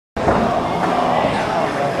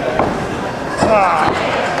Hit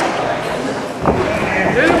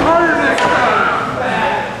him harder next time.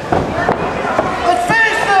 Let's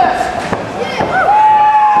finish this!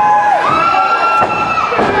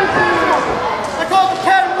 I call it the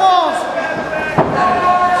cat and walls.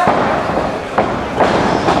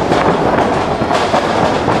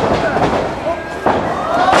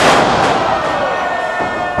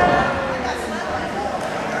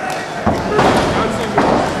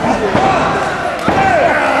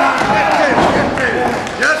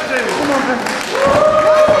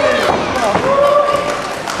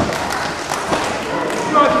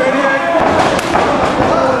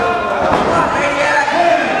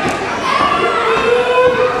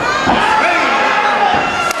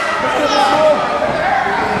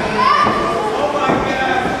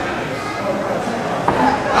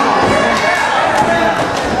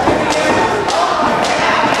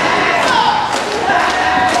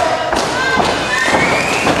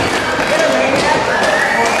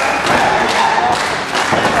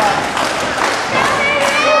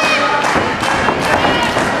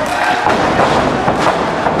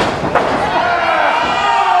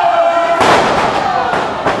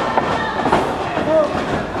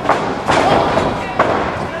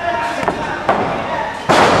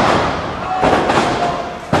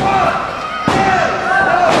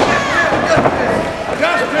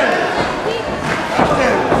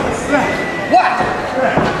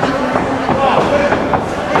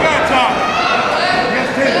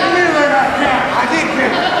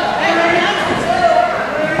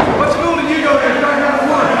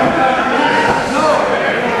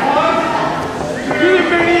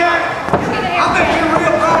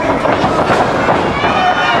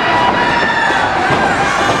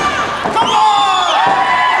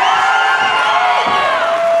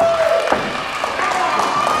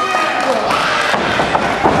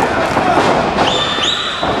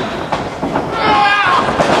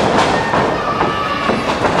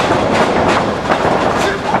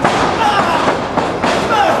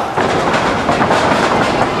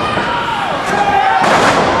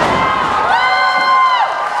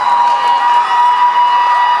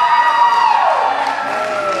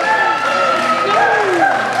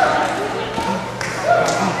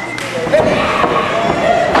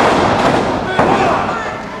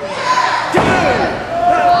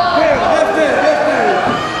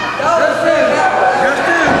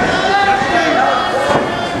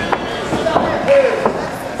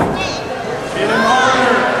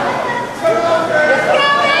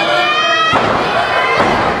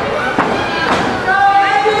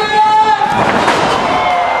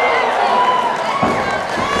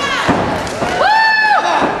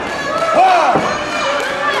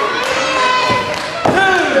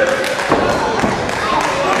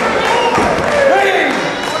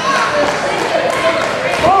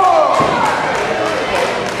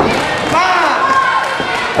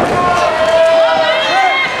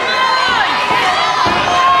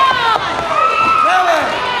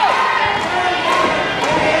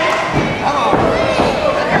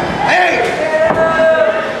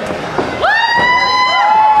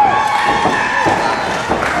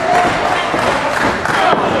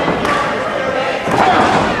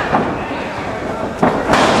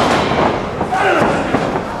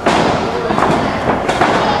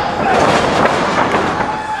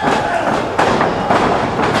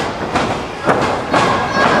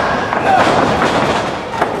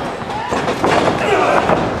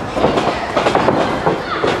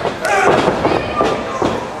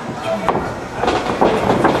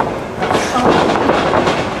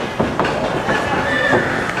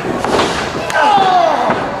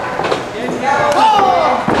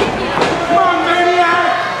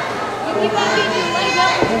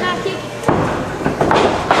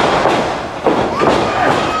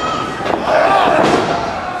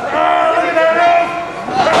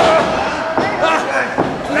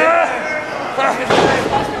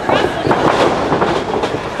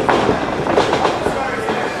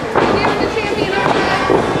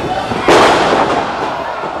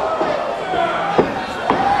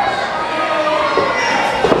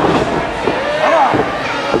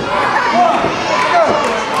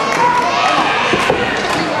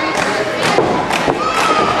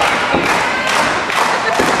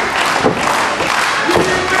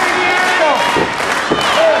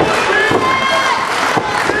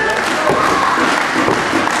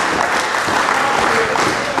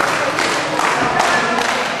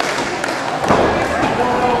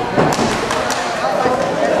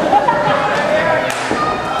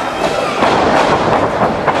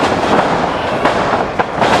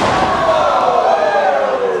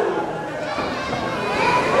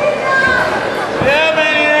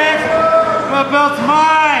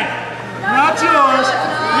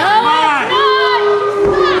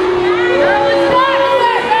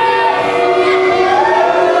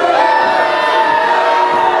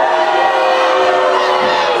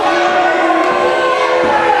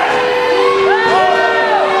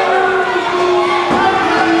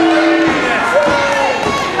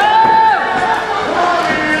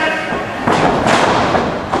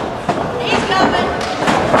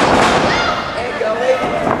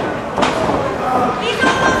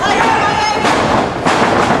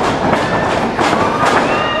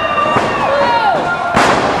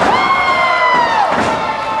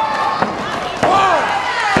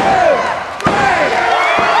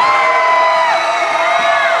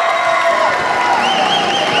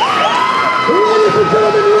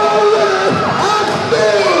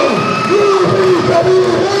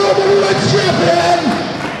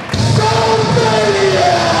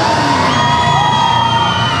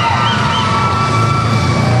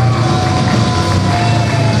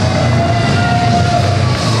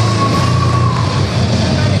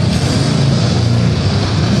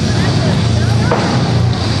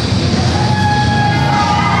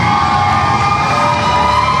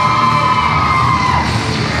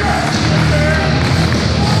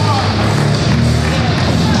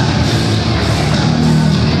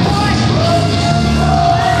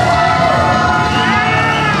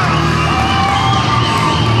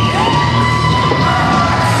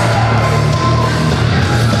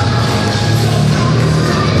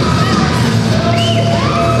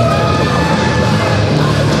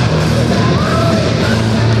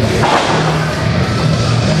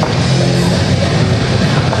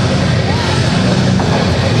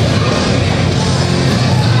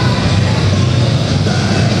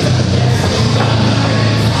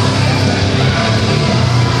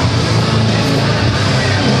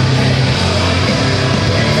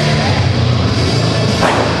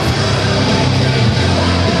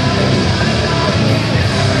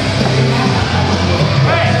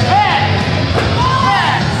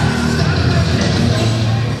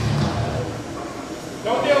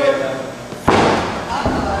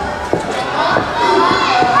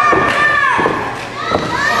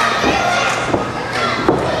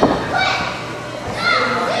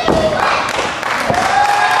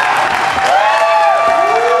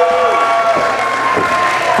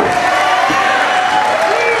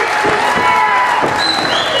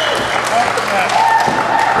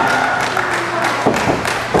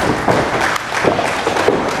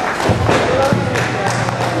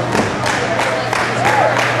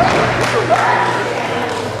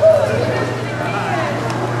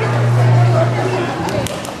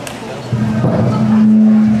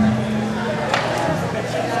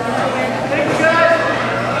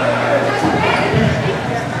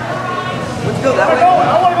 go that way?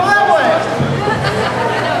 I want to go that way.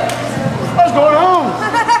 I was going home.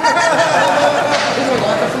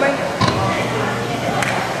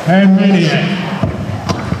 And Maniac.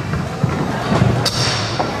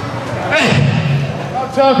 Hey, I'm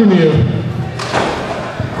talking to you.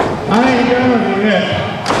 I ain't done with you yet.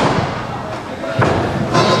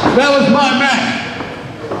 That was my match.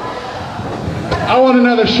 I want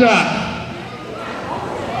another shot.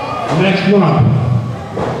 Next month.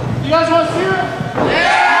 You guys want to see it?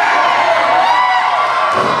 Yeah!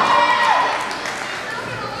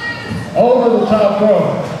 Over the top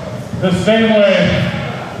rope. The same way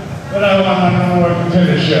that I won my number one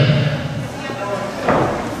contendership.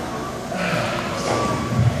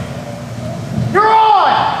 You're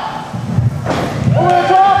on! Over the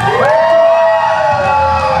top!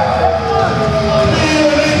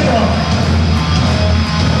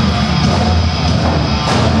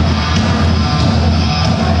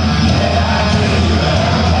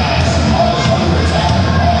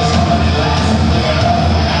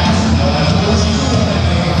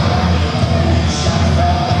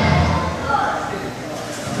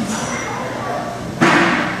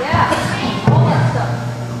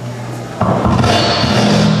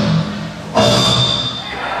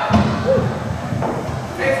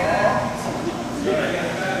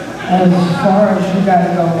 As far as you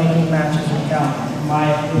guys go making matches count, in my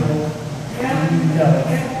opinion, you don't.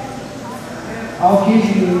 I'll give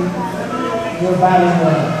you your battle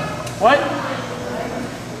royal. What?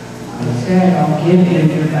 I said I'll give you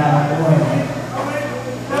your battle royal.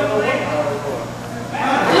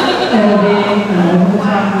 It'll be an over the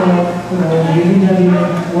top rope for the UBW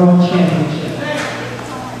World Championship.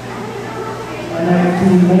 And then to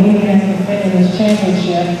Maniac defending his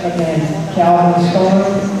championship against Calvin Storm,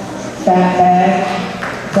 Fat Bagz,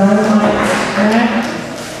 Dynamite, Smack,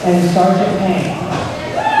 and Sergeant Payne.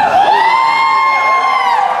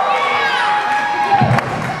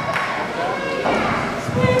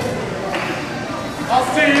 I'll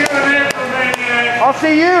see you in April, Maniac. I'll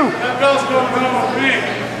see you. That belt's going home with me.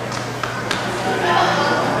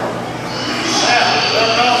 Yeah, that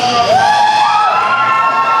belt